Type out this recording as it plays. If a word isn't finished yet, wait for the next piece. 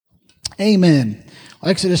Amen.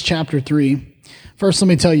 Exodus chapter 3. First, let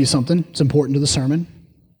me tell you something. It's important to the sermon.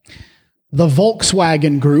 The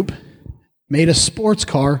Volkswagen Group made a sports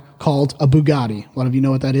car called a Bugatti. A lot of you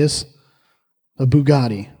know what that is? A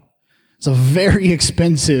Bugatti. It's a very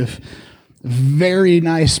expensive, very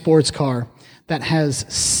nice sports car that has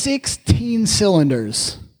 16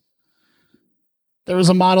 cylinders. There was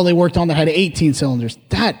a model they worked on that had 18 cylinders.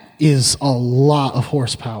 That is a lot of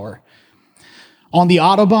horsepower. On the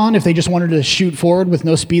Autobahn, if they just wanted to shoot forward with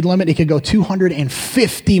no speed limit, it could go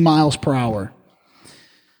 250 miles per hour.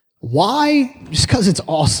 Why? Just because it's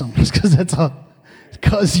awesome. Just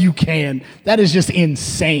because you can. That is just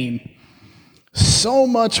insane. So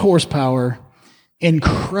much horsepower,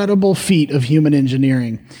 incredible feat of human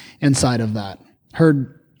engineering inside of that.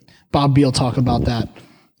 Heard Bob Beal talk about that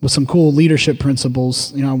with some cool leadership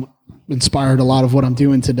principles. Inspired a lot of what I'm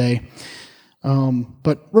doing today.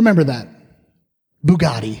 But remember that.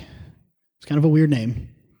 Bugatti. It's kind of a weird name.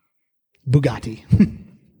 Bugatti.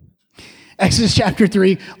 Exodus chapter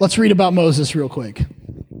 3. Let's read about Moses real quick.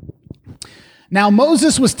 Now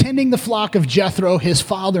Moses was tending the flock of Jethro, his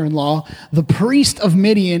father-in-law, the priest of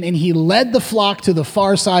Midian, and he led the flock to the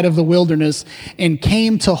far side of the wilderness and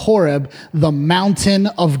came to Horeb, the mountain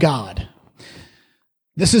of God.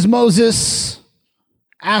 This is Moses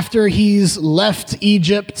after he's left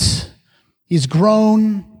Egypt. He's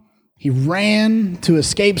grown. He ran to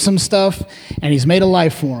escape some stuff, and he's made a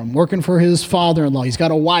life for him, working for his father-in-law. He's got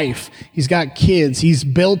a wife. He's got kids. He's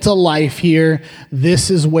built a life here. This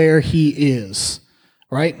is where he is,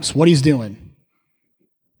 right? It's what he's doing.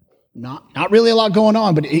 Not really a lot going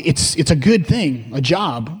on, but it's a good thing, a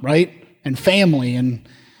job, right? And family and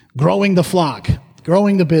growing the flock,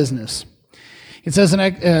 growing the business. It says in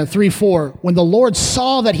 3:4, when the Lord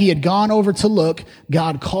saw that he had gone over to look,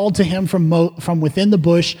 God called to him from within the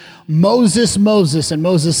bush, Moses, Moses. And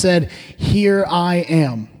Moses said, here I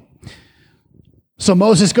am. So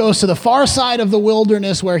Moses goes to the far side of the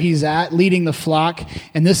wilderness where he's at, leading the flock.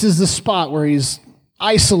 And this is the spot where he's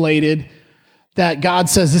isolated, that God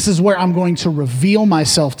says, this is where I'm going to reveal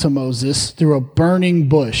myself to Moses through a burning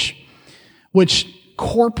bush. Which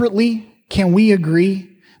corporately, can we agree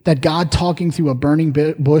that God talking through a burning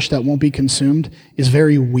bush that won't be consumed is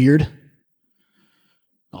very weird?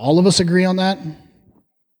 All of us agree on that?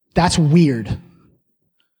 That's weird.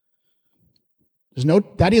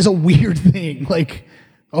 That is a weird thing.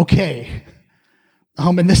 Okay.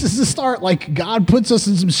 And this is the start. God puts us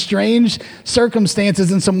in some strange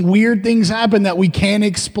circumstances and some weird things happen that we can't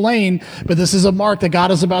explain, but this is a mark that God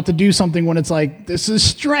is about to do something when it's this is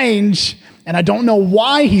strange, and I don't know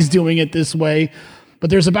why he's doing it this way. But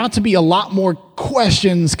there's about to be a lot more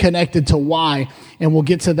questions connected to why, and we'll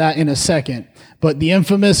get to that in a second. But the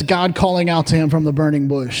infamous God calling out to him from the burning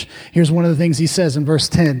bush. Here's one of the things he says in verse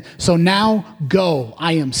 10. So now go,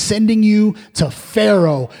 I am sending you to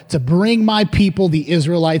Pharaoh to bring my people, the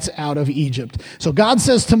Israelites, out of Egypt. So God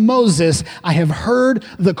says to Moses, I have heard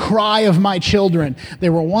the cry of my children. They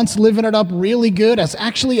were once living it up really good as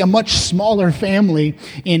actually a much smaller family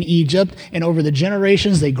in Egypt. And over the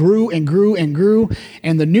generations, they grew and grew and grew.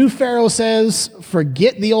 And the new Pharaoh says,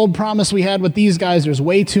 forget the old promise we had with these guys. There's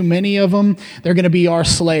way too many of them. They're going to be our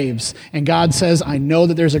slaves. And God says, I know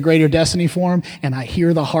that there's a greater destiny for them, and I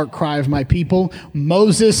hear the heart cry of my people.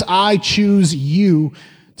 Moses, I choose you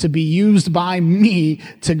to be used by me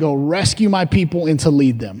to go rescue my people and to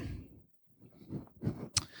lead them.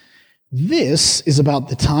 This is about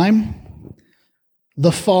the time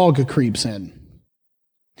the fog creeps in.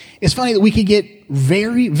 It's funny that we could get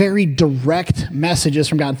very, very direct messages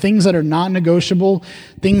from God, things that are non-negotiable,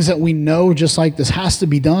 things that we know just like this has to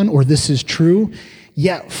be done or this is true,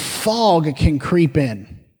 yet fog can creep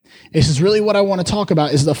in. This is really what I want to talk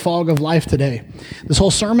about, is the fog of life today. This whole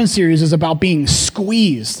sermon series is about being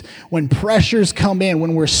squeezed. When pressures come in,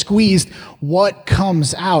 when we're squeezed, what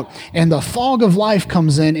comes out? And the fog of life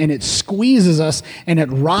comes in and it squeezes us and it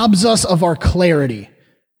robs us of our clarity.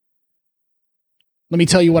 Let me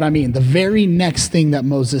tell you what I mean. The very next thing that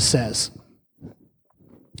Moses says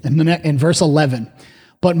in verse 11,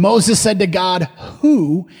 but Moses said to God,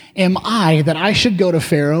 who am I that I should go to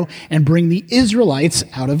Pharaoh and bring the Israelites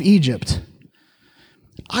out of Egypt?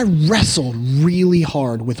 I wrestled really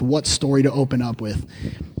hard with what story to open up with.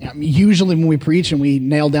 Usually when we preach and we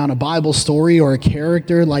nail down a Bible story or a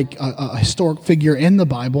character, like a historic figure in the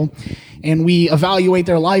Bible, and we evaluate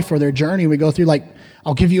their life or their journey, we go through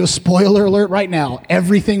I'll give you a spoiler alert right now.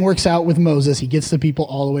 Everything works out with Moses. He gets the people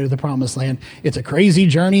all the way to the promised land. It's a crazy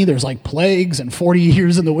journey. There's plagues and 40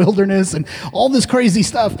 years in the wilderness and all this crazy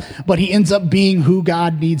stuff. But he ends up being who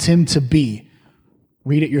God needs him to be.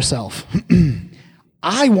 Read it yourself.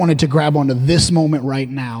 I wanted to grab onto this moment right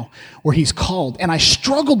now where he's called. And I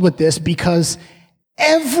struggled with this because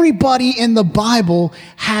everybody in the Bible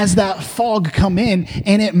has that fog come in,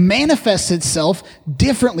 and it manifests itself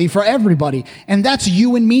differently for everybody. And that's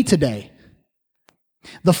you and me today.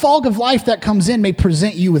 The fog of life that comes in may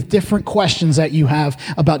present you with different questions that you have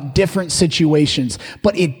about different situations,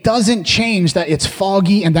 but it doesn't change that it's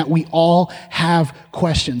foggy and that we all have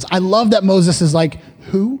questions. I love that Moses is like,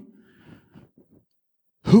 who?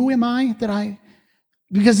 Who am I that I?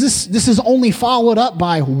 Because this is only followed up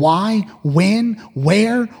by why, when,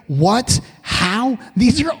 where, what, how.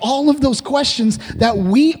 These are all of those questions that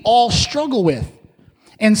we all struggle with.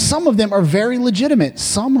 And some of them are very legitimate,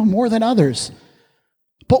 some more than others.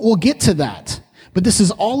 But we'll get to that. But this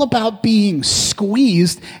is all about being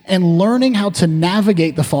squeezed and learning how to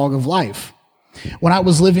navigate the fog of life. When I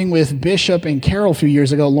was living with Bishop and Carol a few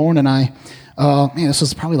years ago, Lauren and I, this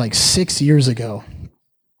was probably like 6 years ago.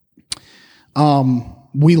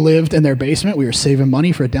 We lived in their basement. We were saving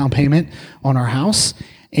money for a down payment on our house.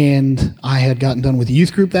 And I had gotten done with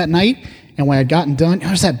youth group that night. And when I had gotten done,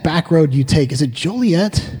 there's that back road you take. Is it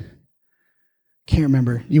Joliet? Can't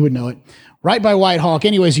remember. You would know it. Right by White Hawk.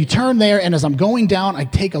 Anyways, you turn there, and as I'm going down, I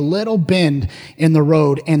take a little bend in the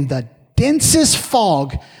road, and the densest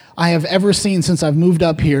fog I have ever seen since I've moved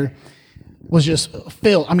up here was just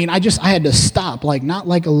filled. I mean, I had to stop, like not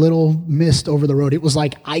like a little mist over the road. It was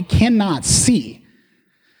like I cannot see.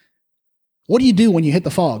 What do you do when you hit the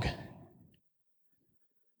fog?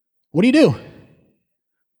 What do you do?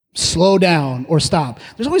 Slow down or stop.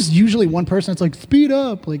 There's always usually one person that's like, speed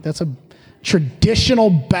up. Like that's a traditional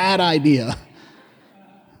bad idea.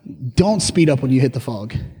 Don't speed up when you hit the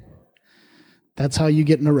fog. That's how you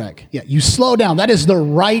get in a wreck. Yeah, you slow down. That is the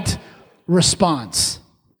right response.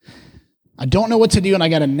 I don't know what to do, and I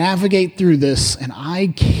got to navigate through this, and I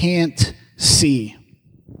can't see.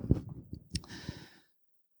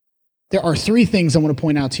 There are 3 things I want to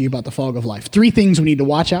point out to you about the fog of life. 3 things we need to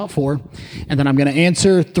watch out for, and then I'm going to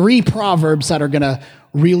answer 3 proverbs that are going to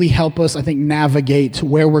really help us, I think, navigate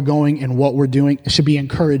where we're going and what we're doing. It should be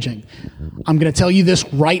encouraging. I'm going to tell you this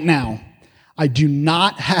right now. I do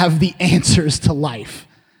not have the answers to life.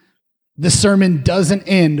 This sermon doesn't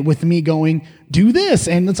end with me going, do this,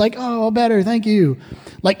 and it's like, oh, better, thank you.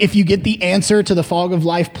 Like, if you get the answer to the fog of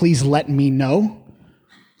life, please let me know.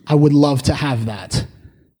 I would love to have that.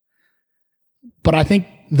 But I think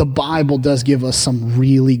the Bible does give us some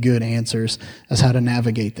really good answers as how to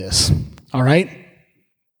navigate this. All right?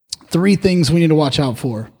 3 things we need to watch out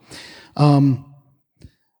for.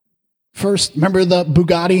 First, remember the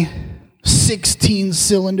Bugatti? 16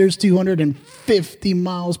 cylinders, 250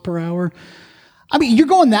 miles per hour. I mean, you're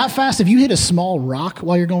going that fast. If you hit a small rock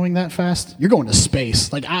while you're going that fast, you're going to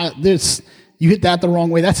space. Like, you hit that the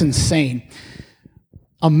wrong way. That's insane.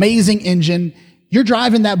 Amazing engine. You're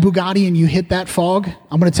driving that Bugatti and you hit that fog.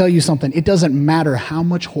 I'm going to tell you something. It doesn't matter how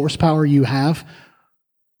much horsepower you have,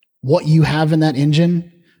 what you have in that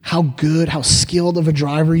engine, how good, how skilled of a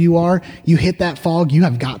driver you are. You hit that fog, you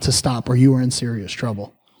have got to stop or you are in serious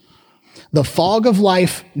trouble. The fog of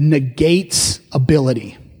life negates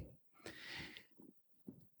ability.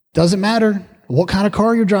 Doesn't matter what kind of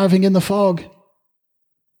car you're driving in the fog.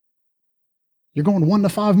 You're going 1 to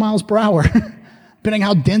 5 miles per hour, depending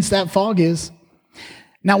how dense that fog is.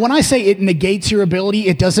 Now, when I say it negates your ability,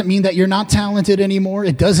 it doesn't mean that you're not talented anymore.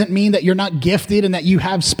 It doesn't mean that you're not gifted and that you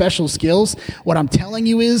have special skills. What I'm telling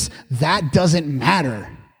you is that doesn't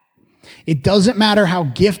matter. It doesn't matter how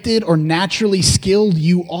gifted or naturally skilled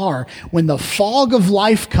you are. When the fog of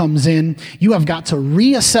life comes in, you have got to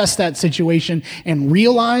reassess that situation and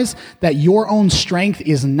realize that your own strength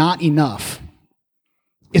is not enough.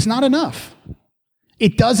 It's not enough.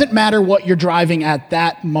 It doesn't matter what you're driving at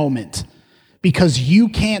that moment, because you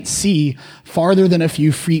can't see farther than a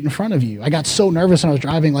few feet in front of you. I got so nervous when I was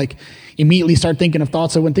driving, like immediately start thinking of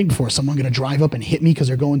thoughts I wouldn't think before. Is someone going to drive up and hit me because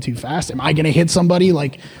they're going too fast? Am I going to hit somebody?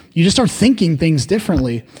 Like, you just start thinking things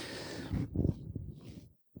differently.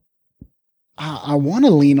 I want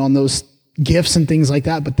to lean on those gifts and things like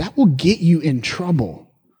that, but that will get you in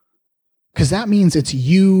trouble, because that means it's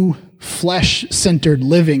you flesh-centered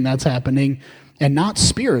living that's happening and not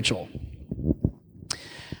spiritual.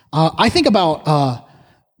 I think about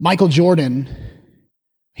Michael Jordan.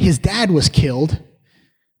 His dad was killed.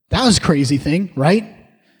 That was a crazy thing, right?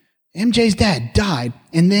 MJ's dad died.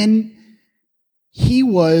 And then he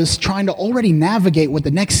was trying to already navigate what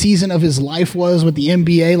the next season of his life was with the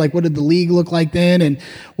NBA. Like, what did the league look like then? And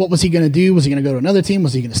what was he going to do? Was he going to go to another team?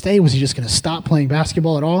 Was he going to stay? Was he just going to stop playing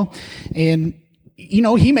basketball at all? And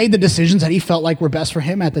he made the decisions that he felt like were best for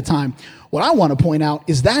him at the time. What I want to point out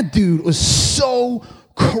is that dude was so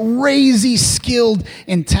crazy skilled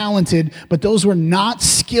and talented, but those were not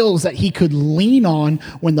skills that he could lean on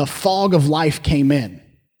when the fog of life came in.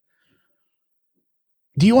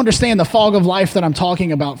 Do you understand the fog of life that I'm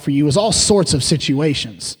talking about for you is all sorts of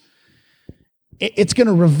situations. It's going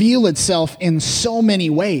to reveal itself in so many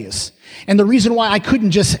ways. And the reason why I couldn't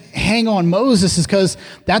just hang on Moses is because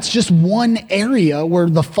that's just one area where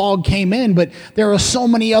the fog came in, but there are so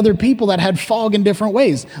many other people that had fog in different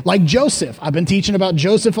ways. Like Joseph. I've been teaching about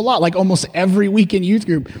Joseph a lot, like almost every week in youth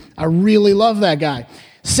group. I really love that guy.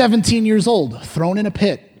 17 years old, thrown in a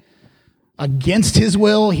pit. Against his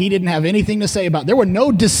will, he didn't have anything to say about it. There were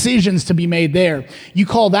no decisions to be made there. You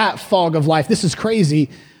call that fog of life. This is crazy.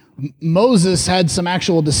 Moses had some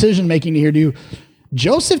actual decision making here to do.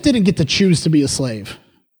 Joseph didn't get to choose to be a slave.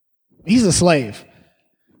 He's a slave.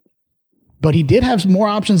 But he did have more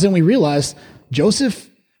options than we realized. Joseph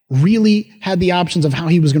really had the options of how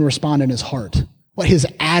he was going to respond in his heart, what his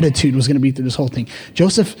attitude was going to be through this whole thing.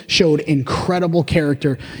 Joseph showed incredible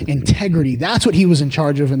character, integrity. That's what he was in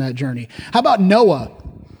charge of in that journey. How about Noah?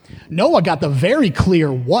 Noah got the very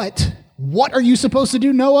clear what. What are you supposed to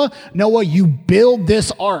do, Noah? Noah, you build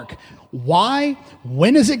this ark. Why?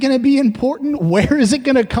 When is it going to be important? Where is it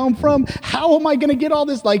going to come from? How am I going to get all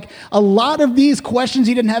this? Like, a lot of these questions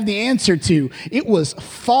he didn't have the answer to. It was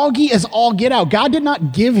foggy as all get out. God did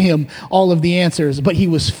not give him all of the answers, but he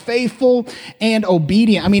was faithful and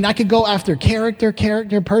obedient. I mean, I could go after character,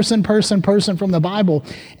 person from the Bible,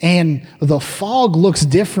 and the fog looks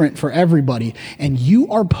different for everybody. And you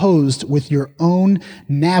are posed with your own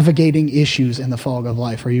navigating issues in the fog of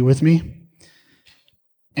life. Are you with me?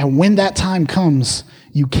 And when that time comes,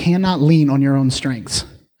 you cannot lean on your own strengths.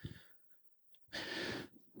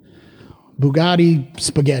 Bugatti,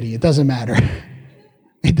 spaghetti, it doesn't matter.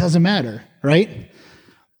 It doesn't matter, right?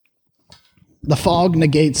 The fog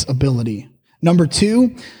negates ability. Number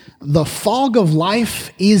 2, the fog of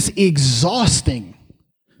life is exhausting.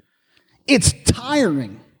 It's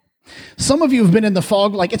tiring. Some of you have been in the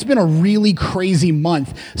fog, like it's been a really crazy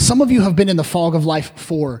month. Some of you have been in the fog of life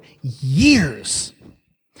for years.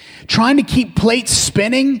 Trying to keep plates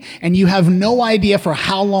spinning, and you have no idea for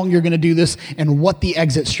how long you're going to do this and what the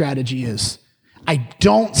exit strategy is. I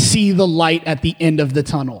don't see the light at the end of the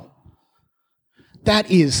tunnel. That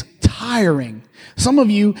is tiring. Some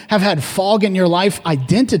of you have had fog in your life,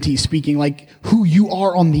 identity speaking, like who you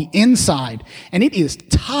are on the inside. And it is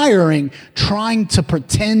tiring trying to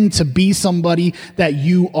pretend to be somebody that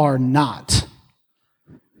you are not.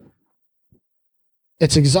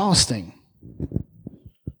 It's exhausting.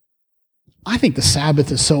 I think the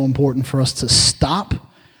Sabbath is so important for us to stop,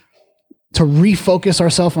 to refocus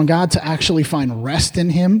ourselves on God, to actually find rest in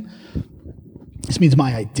Him. This means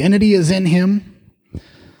my identity is in Him.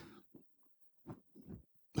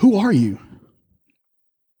 Who are you?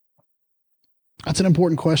 That's an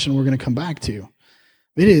important question we're going to come back to.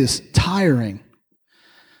 It is tiring.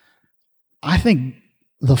 I think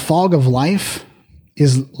the fog of life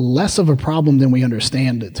is less of a problem than we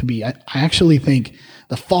understand it to be. I actually think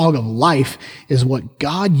the fog of life is what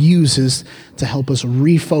God uses to help us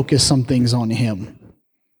refocus some things on Him,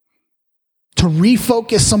 to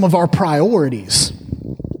refocus some of our priorities.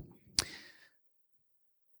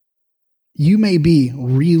 You may be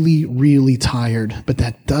really, really tired, but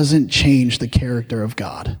that doesn't change the character of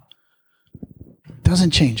God. It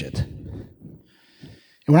doesn't change it.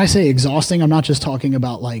 And when I say exhausting, I'm not just talking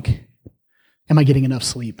about like, am I getting enough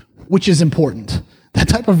sleep? Which is important. That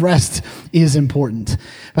type of rest is important.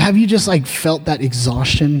 But have you just like felt that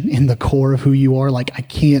exhaustion in the core of who you are? Like, I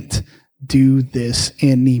can't do this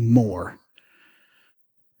anymore.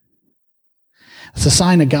 It's a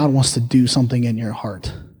sign that God wants to do something in your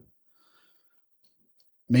heart.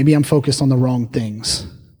 Maybe I'm focused on the wrong things.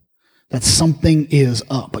 That something is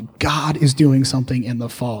up, but God is doing something in the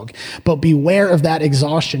fog. But beware of that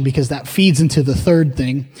exhaustion, because that feeds into the third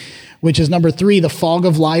thing, which is number 3, the fog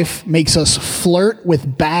of life makes us flirt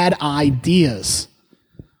with bad ideas.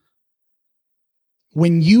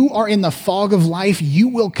 When you are in the fog of life, you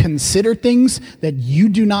will consider things that you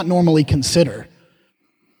do not normally consider.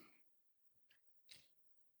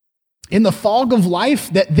 In the fog of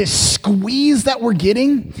life, that this squeeze that we're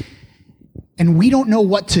getting, and we don't know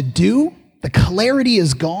what to do, the clarity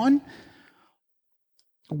is gone,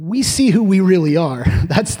 we see who we really are.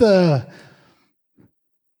 That's the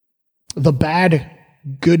bad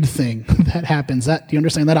good thing that happens. Do you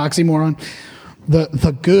understand that oxymoron?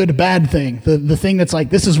 the good, bad thing, the thing that's like,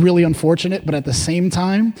 this is really unfortunate, but at the same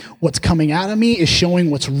time, what's coming out of me is showing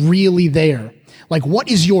what's really there. Like, what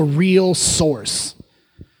is your real source?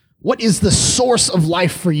 What is the source of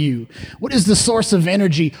life for you? What is the source of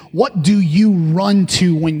energy? What do you run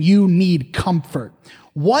to when you need comfort?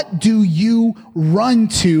 What do you run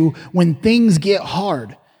to when things get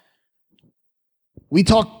hard? We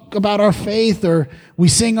talk about our faith, or we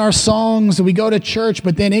sing our songs, and we go to church,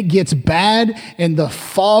 but then it gets bad and the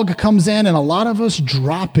fog comes in, and a lot of us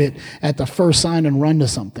drop it at the first sign and run to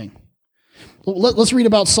something. Let's read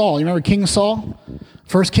about Saul. You remember King Saul?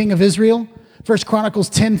 First king of Israel? 1 Chronicles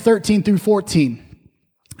 10:13 through 14.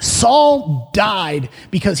 Saul died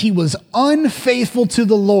because he was unfaithful to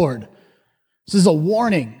the Lord. This is a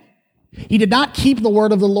warning. He did not keep the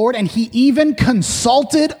word of the Lord, and he even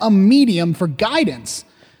consulted a medium for guidance.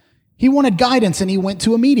 He wanted guidance, and he went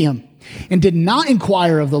to a medium and did not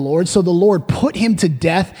inquire of the Lord. So the Lord put him to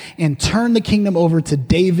death and turned the kingdom over to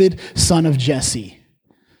David, son of Jesse.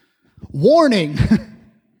 Warning.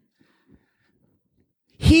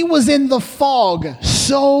 He was in the fog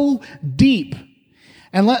so deep.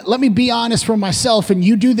 And let me be honest for myself, and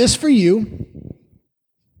you do this for you.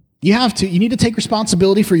 You have to. You need to take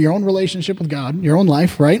responsibility for your own relationship with God, your own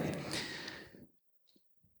life, right?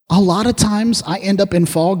 A lot of times I end up in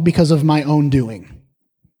fog because of my own doing.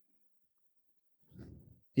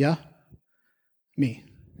 Yeah? Me.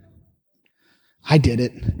 I did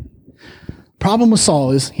it. Problem with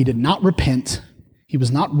Saul is he did not repent. He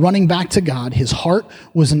was not running back to God. His heart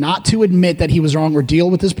was not to admit that he was wrong or deal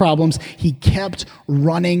with his problems. He kept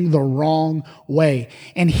running the wrong way.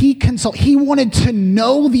 And he wanted to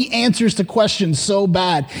know the answers to questions so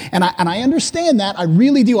bad. And I understand that. I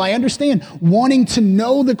really do. I understand wanting to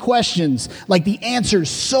know the questions, like the answers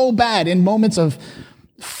so bad in moments of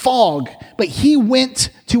fog. But he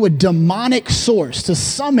went to a demonic source to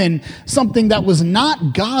summon something that was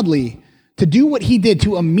not godly, to do what he did,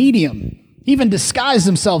 to a medium. He even disguised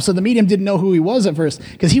himself so the medium didn't know who he was at first,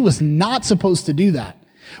 because he was not supposed to do that.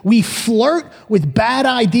 We flirt with bad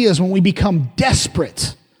ideas when we become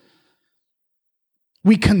desperate.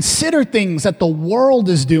 We consider things that the world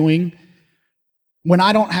is doing when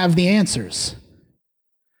I don't have the answers.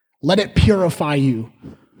 Let it purify you,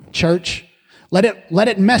 church. Let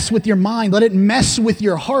it mess with your mind. Let it mess with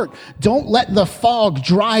your heart. Don't let the fog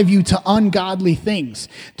drive you to ungodly things.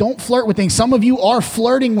 Don't flirt with things. Some of you are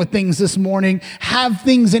flirting with things this morning, have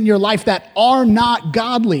things in your life that are not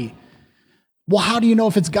godly. Well, how do you know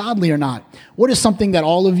if it's godly or not? What is something that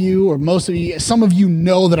all of you, or most of you, some of you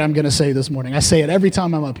know that I'm going to say this morning? I say it every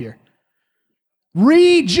time I'm up here.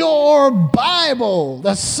 Read your Bible.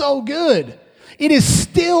 That's so good. It is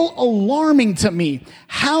still alarming to me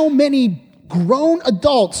how many grown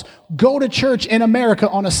adults go to church in America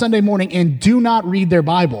on a Sunday morning and do not read their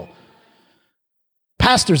Bible.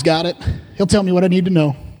 Pastor's got it. He'll tell me what I need to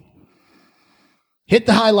know. Hit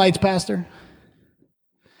the highlights, Pastor.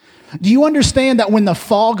 Do you understand that when the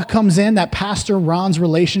fog comes in, that Pastor Ron's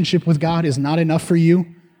relationship with God is not enough for you?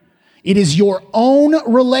 It is your own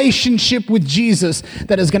relationship with Jesus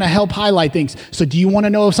that is going to help highlight things. So do you want to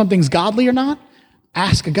know if something's godly or not?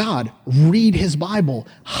 Ask God, read his Bible,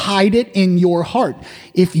 hide it in your heart.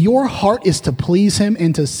 If your heart is to please him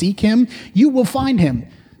and to seek him, you will find him.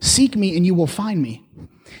 Seek me and you will find me.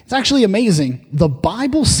 It's actually amazing. The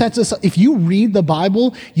Bible sets us up. If you read the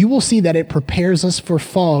Bible, you will see that it prepares us for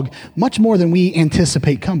fog much more than we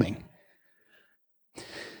anticipate coming.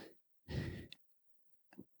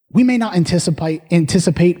 We may not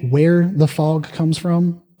anticipate where the fog comes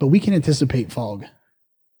from, but we can anticipate fog.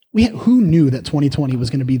 Who knew that 2020 was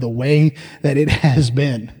going to be the way that it has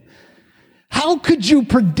been? How could you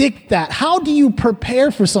predict that? How do you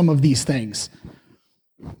prepare for some of these things?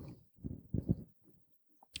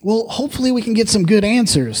 Well, hopefully we can get some good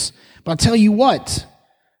answers. But I'll tell you what,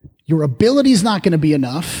 your ability is not going to be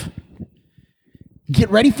enough. Get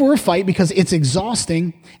ready for a fight because it's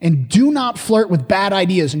exhausting, and do not flirt with bad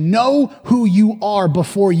ideas. Know who you are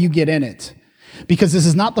before you get in it. Because this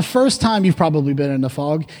is not the first time you've probably been in the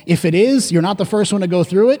fog. If it is, you're not the first one to go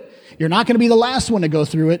through it. You're not going to be the last one to go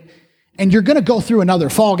through it. And you're going to go through another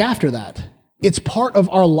fog after that. It's part of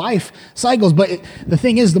our life cycles. But the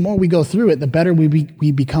thing is, the more we go through it, the better we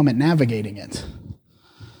become at navigating it.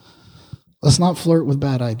 Let's not flirt with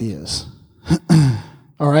bad ideas.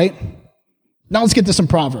 All right? Now let's get to some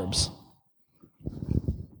Proverbs.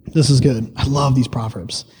 This is good. I love these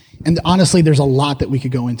Proverbs. And honestly, there's a lot that we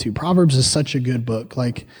could go into. Proverbs is such a good book.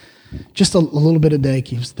 Like, just a little bit a day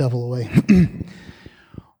keeps the devil away.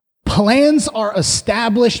 Plans are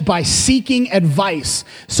established by seeking advice.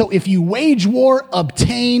 So if you wage war,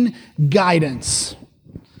 obtain guidance.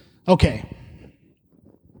 Okay.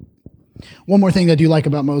 One more thing that I do like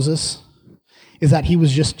about Moses is that he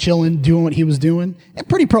was just chilling, doing what he was doing, and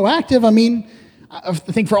pretty proactive. I mean, I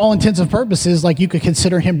think for all intents and purposes, like you could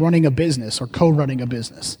consider him running a business or co-running a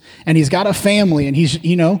business. And he's got a family and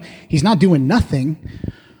he's not doing nothing,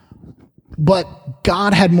 but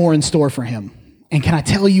God had more in store for him. And can I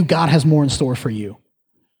tell you, God has more in store for you.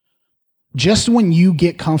 Just when you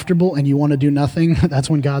get comfortable and you want to do nothing, that's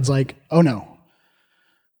when God's like, oh no,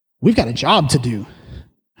 we've got a job to do,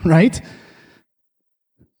 right?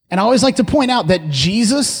 And I always like to point out that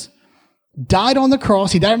Jesus died on the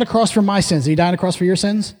cross. He died on the cross for my sins. Did he die on the cross for your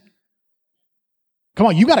sins? Come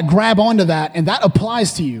on, you got to grab onto that, and that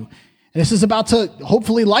applies to you. And this is about to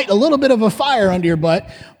hopefully light a little bit of a fire under your butt,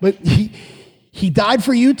 but he died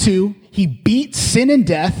for you too. He beat sin and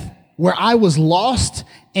death. Where I was lost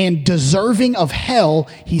and deserving of hell,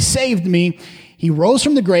 he saved me. He rose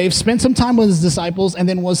from the grave, spent some time with his disciples, and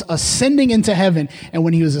then was ascending into heaven. And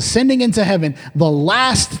when he was ascending into heaven, the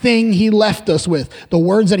last thing he left us with, the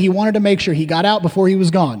words that he wanted to make sure he got out before he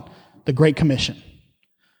was gone, the Great Commission.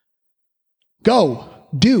 Go,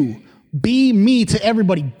 do, be me to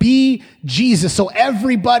everybody. Be Jesus so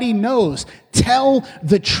everybody knows. Tell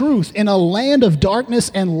the truth. In a land of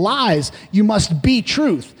darkness and lies, you must be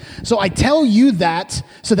truth. So I tell you that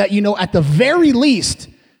so that you know at the very least,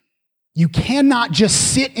 you cannot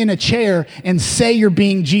just sit in a chair and say you're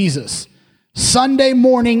being Jesus. Sunday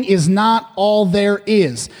morning is not all there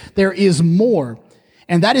is. There is more.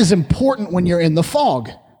 And that is important when you're in the fog.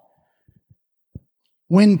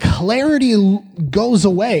 When clarity goes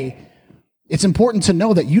away, it's important to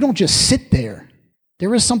know that you don't just sit there.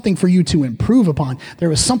 There is something for you to improve upon.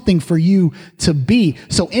 There is something for you to be.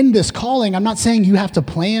 So in this calling, I'm not saying you have to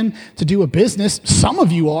plan to do a business. Some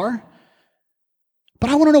of you are. But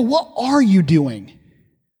I want to know, what are you doing?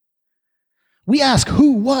 We ask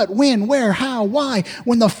who, what, when, where, how, why.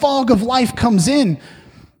 When the fog of life comes in,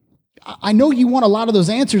 I know you want a lot of those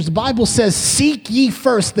answers. The Bible says, seek ye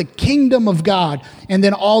first the kingdom of God, and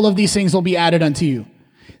then all of these things will be added unto you.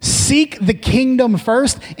 Seek the kingdom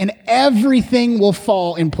first, and everything will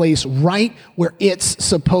fall in place right where it's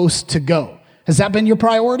supposed to go. Has that been your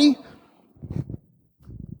priority?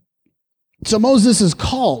 So Moses is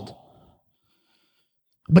called.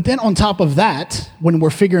 But then on top of that, when we're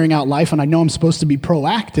figuring out life, and I know I'm supposed to be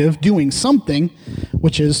proactive, doing something,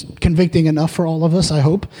 which is convicting enough for all of us, I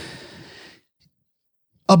hope,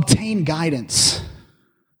 obtain guidance.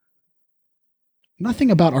 Nothing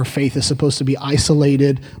about our faith is supposed to be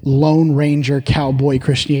isolated, Lone Ranger, cowboy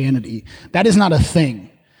Christianity. That is not a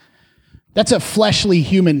thing. That's a fleshly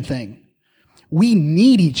human thing. We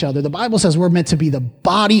need each other. The Bible says we're meant to be the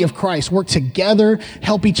body of Christ, work together,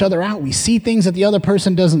 help each other out. We see things that the other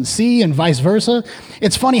person doesn't see and vice versa.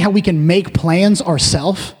 It's funny how we can make plans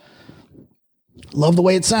ourselves. Love the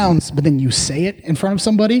way it sounds, but then you say it in front of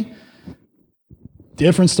somebody.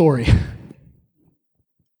 Different story.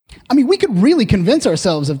 I mean, we could really convince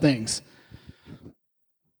ourselves of things.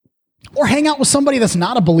 Or hang out with somebody that's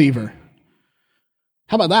not a believer.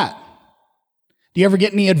 How about that? Do you ever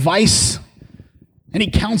get any advice? Any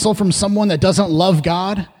counsel from someone that doesn't love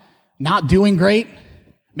God, not doing great,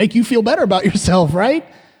 make you feel better about yourself, right?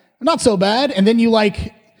 Not so bad. And then you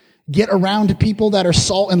get around people that are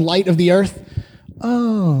salt and light of the earth.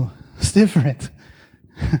 Oh, it's different.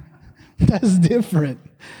 That's different.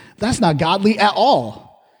 That's not godly at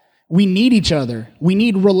all. We need each other. We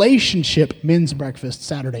need relationship. Men's breakfast,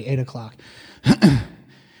 Saturday, 8 o'clock.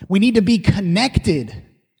 We need to be connected.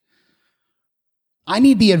 I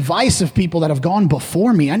need the advice of people that have gone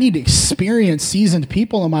before me. I need experienced, seasoned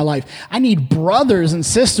people in my life. I need brothers and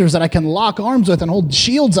sisters that I can lock arms with and hold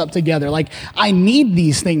shields up together. I need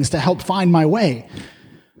these things to help find my way.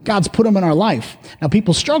 God's put them in our life. Now,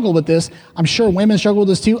 people struggle with this. I'm sure women struggle with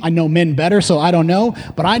this too. I know men better, so I don't know.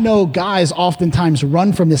 But I know guys oftentimes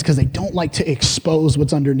run from this because they don't like to expose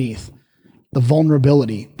what's underneath. The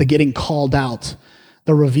vulnerability, the getting called out,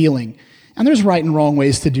 the revealing. And there's right and wrong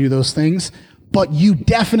ways to do those things. But you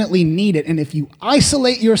definitely need it. And if you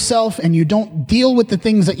isolate yourself and you don't deal with the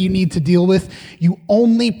things that you need to deal with, you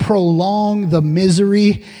only prolong the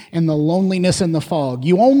misery and the loneliness and the fog.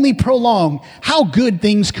 You only prolong how good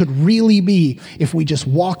things could really be if we just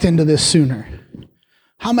walked into this sooner.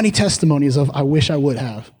 How many testimonies of, I wish I would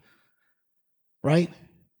have, right?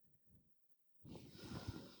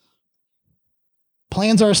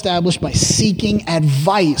 Plans are established by seeking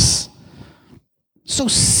advice. So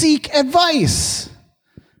seek advice.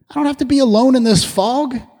 I don't have to be alone in this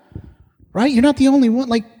fog, right? You're not the only one.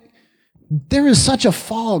 There is such a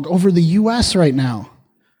fog over the U.S. right now.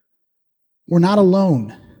 We're not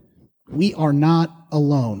alone. We are not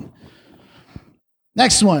alone.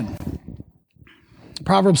 Next one.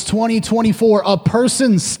 Proverbs 20:24. A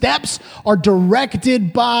person's steps are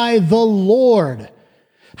directed by the Lord.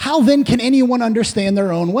 How then can anyone understand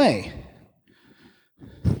their own way?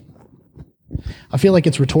 I feel like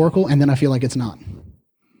it's rhetorical, and then I feel like it's not.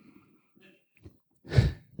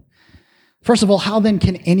 First of all, how then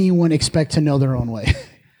can anyone expect to know their own way?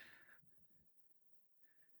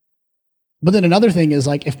 But then another thing is,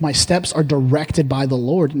 like, if my steps are directed by the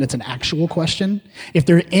Lord, and it's an actual question, if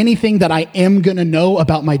there's anything that I am going to know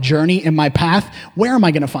about my journey and my path, where am I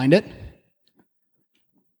going to find it?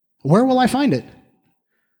 Where will I find it?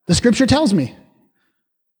 The scripture tells me.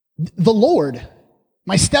 The Lord.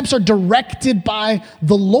 My steps are directed by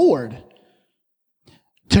the Lord.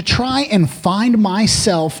 To try and find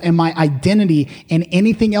myself and my identity in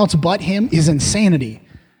anything else but Him is insanity.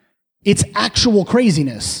 It's actual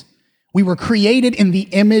craziness. We were created in the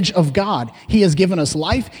image of God. He has given us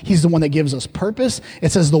life. He's the one that gives us purpose.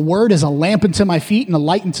 It says the word is a lamp unto my feet and a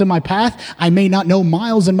light unto my path. I may not know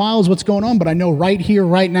miles and miles what's going on, but I know right here,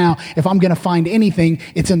 right now, if I'm going to find anything,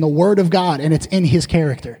 it's in the word of God and it's in His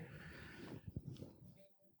character.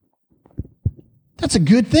 That's a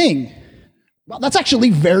good thing. Well, that's actually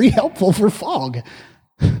very helpful for fog.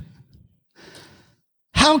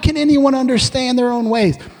 How can anyone understand their own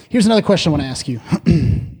ways? Here's another question I want to ask you.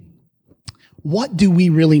 What do we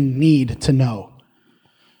really need to know?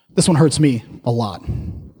 This one hurts me a lot.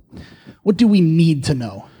 What do we need to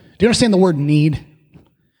know? Do you understand the word need?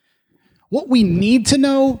 What we need to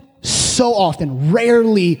know so often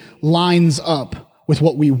rarely lines up with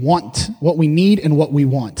what we want, what we need, and what we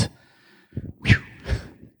want. Whew.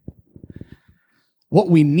 What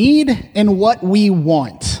we need and what we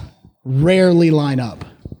want rarely line up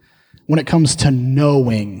when it comes to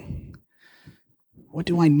knowing. What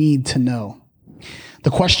do I need to know? The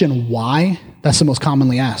question why, that's the most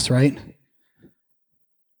commonly asked, right?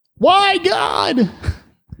 Why, God?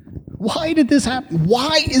 Why did this happen?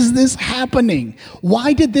 Why is this happening?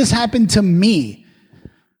 Why did this happen to me?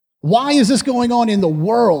 Why is this going on in the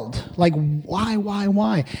world? Like,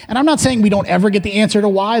 why? And I'm not saying we don't ever get the answer to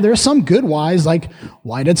why. There's some good whys, like,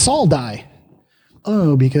 why did Saul die?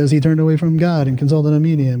 Oh, because he turned away from God and consulted a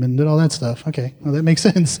medium and did all that stuff. Okay, well, that makes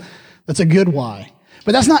sense. That's a good why.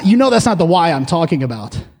 But that's not the why I'm talking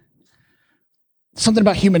about. Something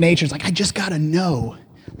about human nature is like, I just got to know.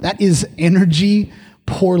 That is energy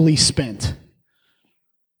poorly spent.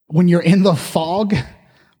 When you're in the fog,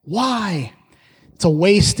 why? It's a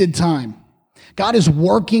wasted time. God is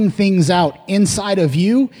working things out inside of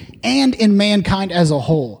you and in mankind as a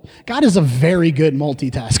whole. God is a very good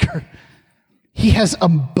multitasker. He has a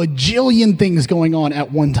bajillion things going on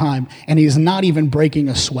at one time, and He's not even breaking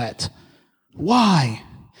a sweat. Why?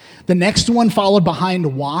 The next one followed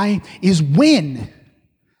behind why is when.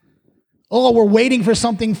 Oh, we're waiting for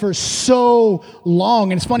something for so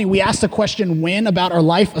long. And it's funny, we ask the question when about our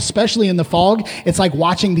life, especially in the fog. It's like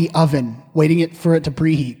watching the oven, waiting for it to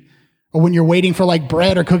preheat. Or when you're waiting for like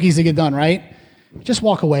bread or cookies to get done, right? Just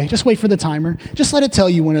walk away. Just wait for the timer. Just let it tell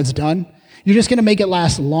you when it's done. You're just going to make it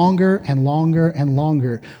last longer and longer and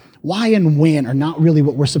longer. Why and when are not really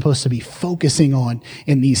what we're supposed to be focusing on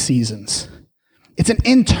in these seasons. It's an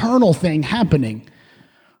internal thing happening.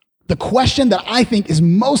 The question that I think is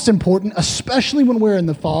most important, especially when we're in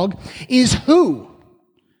the fog, is who?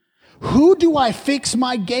 Who do I fix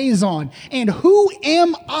my gaze on? And who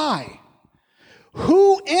am I?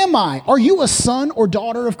 Who am I? Are you a son or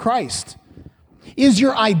daughter of Christ? Is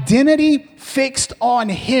your identity fixed on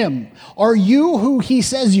Him? Are you who He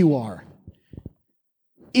says you are?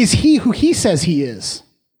 Is He who He says He is?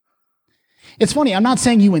 It's funny, I'm not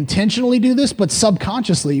saying you intentionally do this, but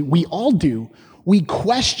subconsciously, we all do. We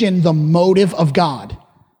question the motive of God.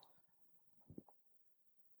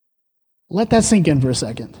 Let that sink in for a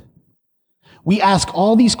second. We ask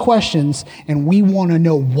all these questions, and we want to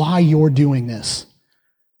know why you're doing this.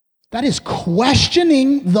 That is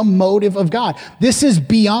questioning the motive of God. This is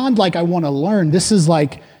beyond like, I want to learn. This is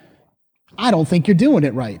like, I don't think you're doing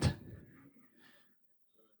it right.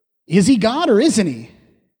 Is He God or isn't He?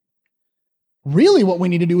 Really, what we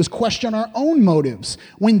need to do is question our own motives.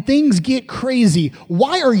 When things get crazy,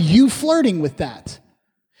 why are you flirting with that?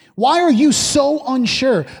 Why are you so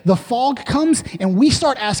unsure? The fog comes and we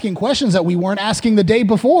start asking questions that we weren't asking the day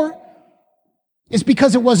before. It's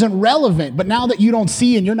because it wasn't relevant. But now that you don't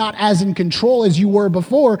see and you're not as in control as you were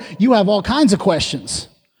before, you have all kinds of questions.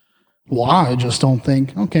 Well, I just don't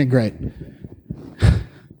think. Okay, great.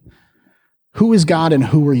 Who is God and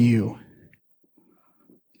who are you?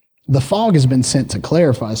 The fog has been sent to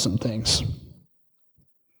clarify some things.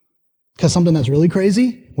 Because something that's really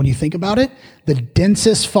crazy, when you think about it, the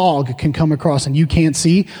densest fog can come across and you can't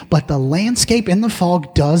see, but the landscape in the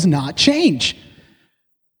fog does not change.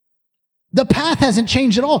 The path hasn't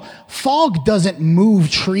changed at all. Fog doesn't move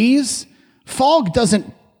trees. Fog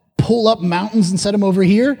doesn't pull up mountains and set them over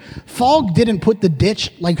here. Fog didn't put the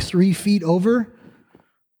ditch like 3 feet over.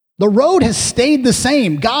 The road has stayed the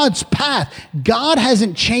same. God's path. God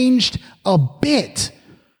hasn't changed a bit.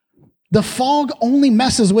 The fog only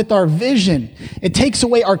messes with our vision. It takes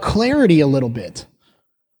away our clarity a little bit.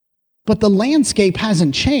 But the landscape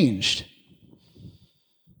hasn't changed.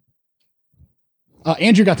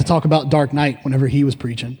 Andrew got to talk about Dark Knight whenever he was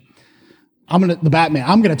preaching. The Batman.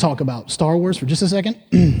 I'm going to talk about Star Wars for just a second.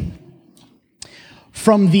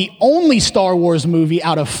 From the only Star Wars movie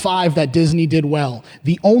out of 5 that Disney did well,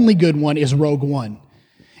 the only good one is Rogue One.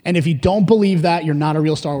 And if you don't believe that, you're not a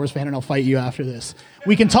real Star Wars fan, and I'll fight you after this.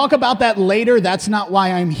 We can talk about that later. That's not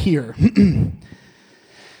why I'm here.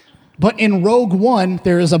 But in Rogue One,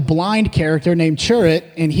 there is a blind character named Chirrut,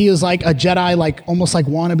 and he is like a Jedi, like almost like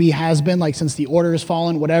wannabe has been, like since the Order has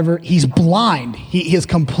fallen, whatever. He's blind. He is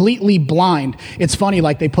completely blind. It's funny,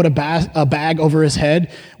 like they put a bag over his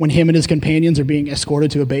head when him and his companions are being escorted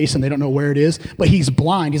to a base and they don't know where it is, but he's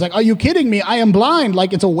blind. He's like, are you kidding me? I am blind.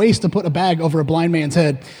 Like it's a waste to put a bag over a blind man's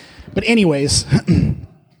head. But anyways,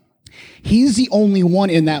 he's the only one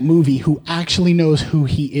in that movie who actually knows who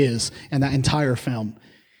he is in that entire film.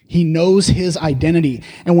 He knows his identity.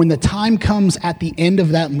 And when the time comes at the end of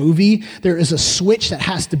that movie, there is a switch that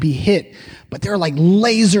has to be hit. But there are like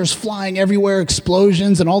lasers flying everywhere,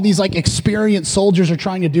 explosions, and all these like experienced soldiers are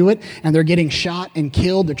trying to do it, and they're getting shot and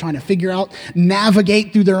killed. They're trying to figure out,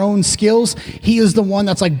 navigate through their own skills. He is the one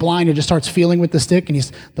that's like blind and just starts feeling with the stick, and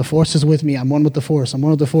the Force is with me. I'm one with the Force. I'm one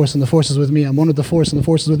with the Force, and the Force is with me. I'm one with the Force, and the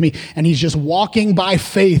Force is with me. And he's just walking by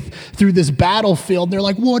faith through this battlefield. And they're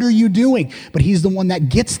like, what are you doing? But he's the one that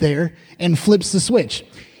gets there and flips the switch.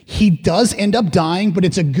 He does end up dying, but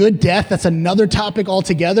it's a good death. That's another topic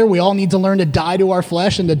altogether. We all need to learn to die to our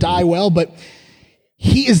flesh and to die well, but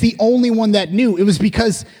he is the only one that knew. It was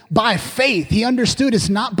because by faith, he understood it's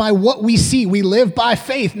not by what we see. We live by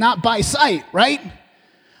faith, not by sight, right?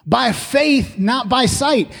 By faith, not by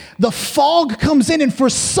sight. The fog comes in, and for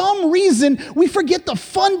some reason, we forget the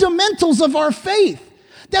fundamentals of our faith.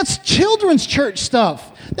 That's children's church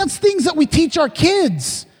stuff. That's things that we teach our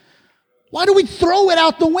kids. Why do we throw it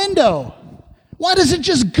out the window? Why does it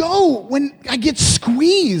just go when I get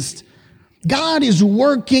squeezed? God is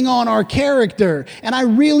working on our character, and I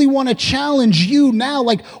really want to challenge you now,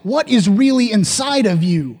 like, what is really inside of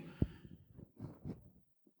you?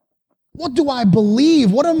 What do I believe?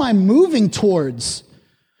 What am I moving towards?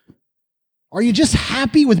 Are you just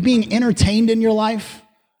happy with being entertained in your life?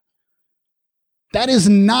 That is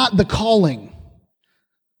not the calling.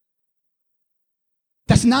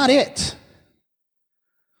 That's not it.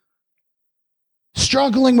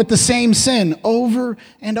 Struggling with the same sin over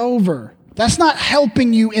and over. That's not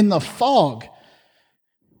helping you in the fog.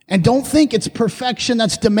 And don't think it's perfection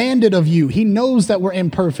that's demanded of you. He knows that we're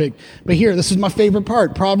imperfect. But here, this is my favorite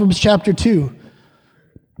part. Proverbs chapter 2,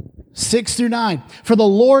 6 through 9. For the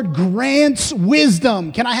Lord grants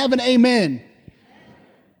wisdom. Can I have an amen?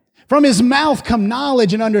 From his mouth come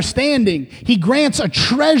knowledge and understanding. He grants a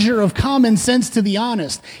treasure of common sense to the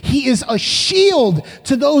honest. He is a shield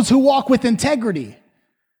to those who walk with integrity.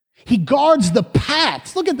 He guards the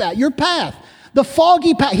paths. Look at that, your path. The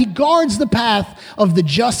foggy path. He guards the path of the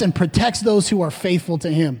just and protects those who are faithful to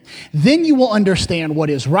him. Then you will understand what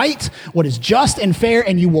is right, what is just and fair,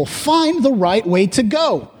 and you will find the right way to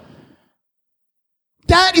go.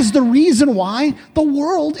 That is the reason why the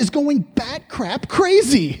world is going bat crap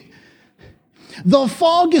crazy. The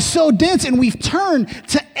fog is so dense, and we've turned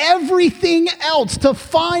to everything else to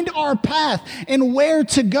find our path and where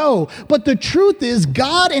to go. But the truth is,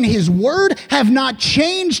 God and his word have not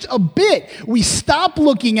changed a bit. We stop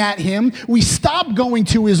looking at him, we stop going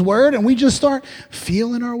to his word, and we just start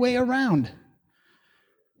feeling our way around.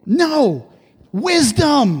 No,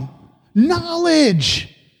 wisdom,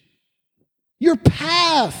 knowledge, your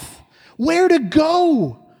path, where to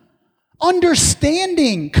go,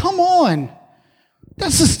 understanding, come on.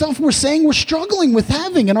 That's the stuff we're saying we're struggling with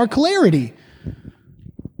having in our clarity.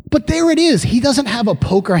 But there it is. He doesn't have a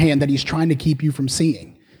poker hand that he's trying to keep you from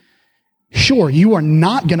seeing. Sure, you are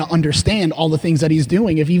not going to understand all the things that he's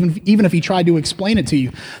doing, even if he tried to explain it to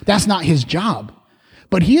you. That's not his job.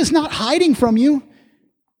 But he is not hiding from you.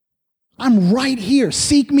 I'm right here.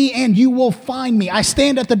 Seek me and you will find me. I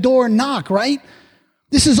stand at the door and knock, right?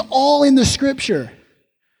 This is all in the scripture.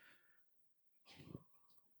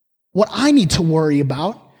 What I need to worry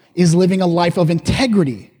about is living a life of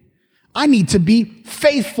integrity. I need to be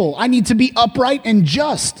faithful. I need to be upright and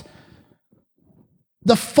just.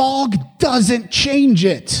 The fog doesn't change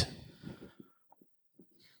it.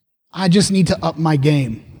 I just need to up my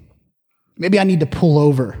game. Maybe I need to pull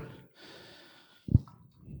over.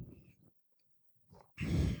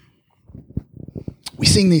 We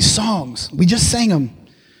sing these songs. We just sang them.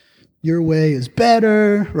 Your way is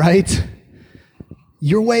better, right?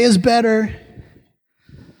 Your way is better.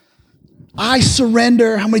 I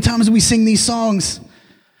surrender. How many times do we sing these songs?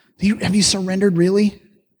 Have you surrendered really?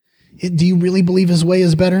 Do you really believe his way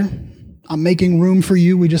is better? I'm making room for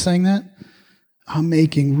you. We just sang that. I'm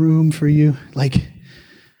making room for you. Like,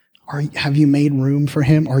 have you made room for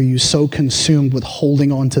him? Or are you so consumed with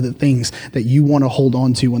holding on to the things that you want to hold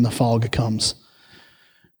on to when the fog comes?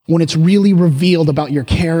 When it's really revealed about your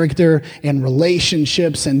character and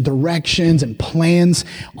relationships and directions and plans,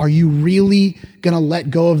 are you really going to let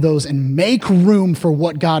go of those and make room for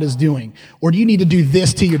what God is doing? Or do you need to do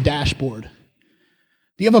this to your dashboard?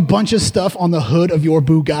 Do you have a bunch of stuff on the hood of your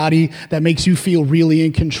Bugatti that makes you feel really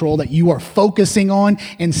in control that you are focusing on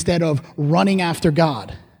instead of running after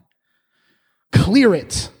God? Clear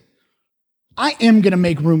it. I am going to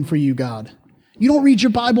make room for you, God. You don't read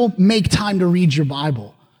your Bible? Make time to read your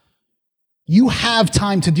Bible. You have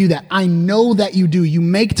time to do that. I know that you do. You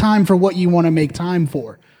make time for what you want to make time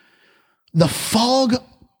for. The fog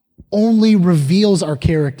only reveals our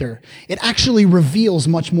character. It actually reveals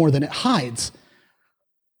much more than it hides.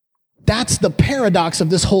 That's the paradox of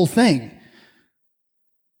this whole thing.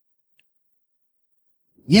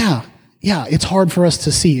 Yeah, it's hard for us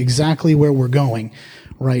to see exactly where we're going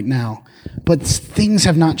right now. But things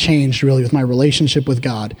have not changed really with my relationship with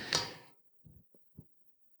God.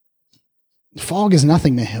 Fog is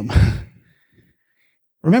nothing to him.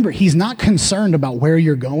 Remember, he's not concerned about where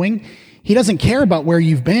you're going. He doesn't care about where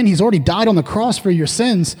you've been. He's already died on the cross for your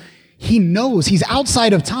sins. He knows. He's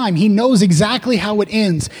outside of time. He knows exactly how it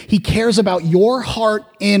ends. He cares about your heart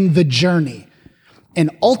in the journey. And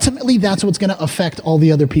ultimately, that's what's going to affect all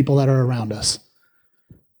the other people that are around us.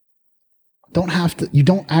 You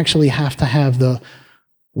don't actually have to have the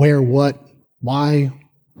where, what, why,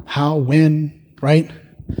 how, when, right?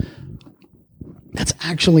 That's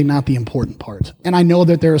actually not the important part. And I know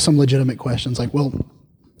that there are some legitimate questions like, well,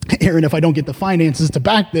 Aaron, if I don't get the finances to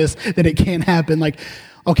back this, then it can't happen. Like,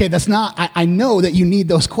 okay, that's not, I know that you need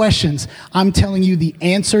those questions. I'm telling you the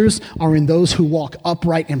answers are in those who walk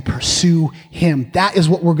upright and pursue him. That is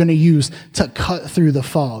what we're going to use to cut through the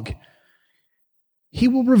fog. He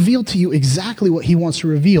will reveal to you exactly what he wants to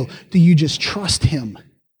reveal. Do you just trust him?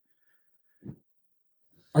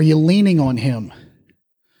 Are you leaning on him?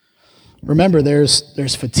 Remember,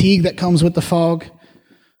 there's fatigue that comes with the fog.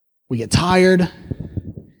 We get tired.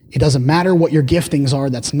 It doesn't matter what your giftings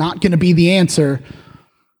are. That's not going to be the answer.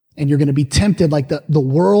 And you're going to be tempted like the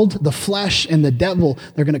world, the flesh, and the devil.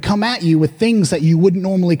 They're going to come at you with things that you wouldn't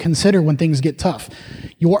normally consider when things get tough.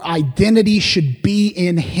 Your identity should be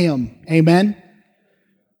in him. Amen?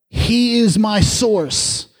 He is my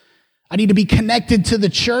source. I need to be connected to the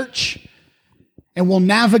church. And we'll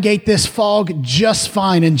navigate this fog just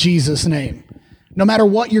fine in Jesus' name. No matter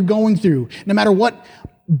what you're going through, no matter what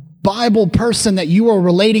Bible person that you are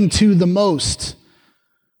relating to the most,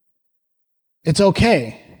 it's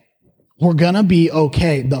okay. We're going to be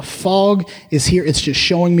okay. The fog is here. It's just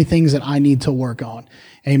showing me things that I need to work on.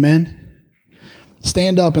 Amen?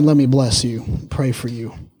 Stand up and let me bless you. Pray for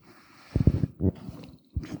you.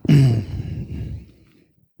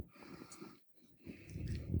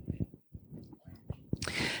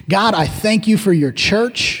 God, I thank you for your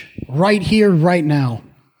church right here, right now.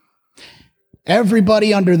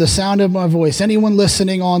 Everybody under the sound of my voice, anyone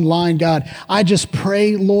listening online, God, I just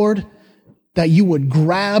pray, Lord, that you would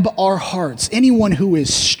grab our hearts. Anyone who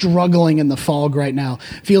is struggling in the fog right now,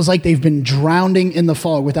 feels like they've been drowning in the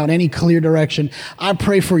fog without any clear direction. I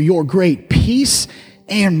pray for your great peace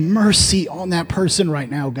and mercy on that person right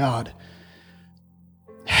now, God.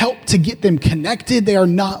 Help to get them connected. They are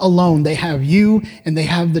not alone. They have you and they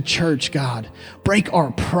have the church, God. Break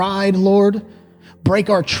our pride, Lord. Break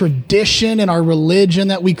our tradition and our religion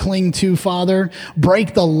that we cling to, Father.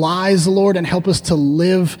 Break the lies, Lord, and help us to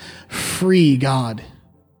live free, God.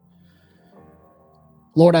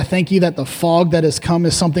 Lord, I thank you that the fog that has come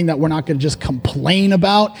is something that we're not going to just complain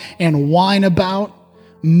about and whine about,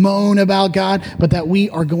 moan about, God, but that we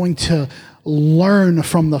are going to learn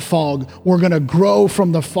from the fog. We're going to grow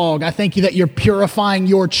from the fog. I thank you that you're purifying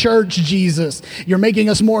your church, Jesus. You're making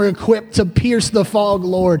us more equipped to pierce the fog,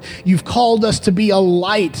 Lord. You've called us to be a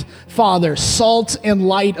light, Father, salt and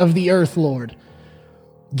light of the earth, Lord.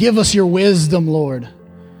 Give us your wisdom, Lord.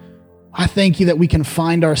 I thank you that we can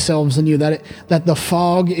find ourselves in you, that the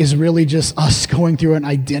fog is really just us going through an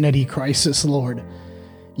identity crisis, Lord.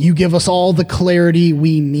 You give us all the clarity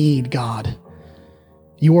we need, God.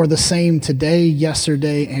 You are the same today,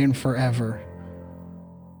 yesterday, and forever.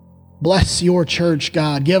 Bless your church,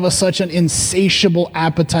 God. Give us such an insatiable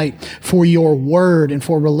appetite for your word and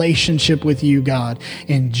for relationship with you, God.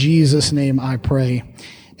 In Jesus' name I pray.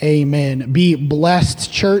 Amen. Be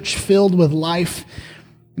blessed, church, filled with life.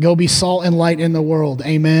 Go be salt and light in the world.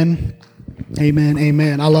 Amen. Amen.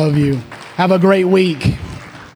 Amen. I love you. Have a great week.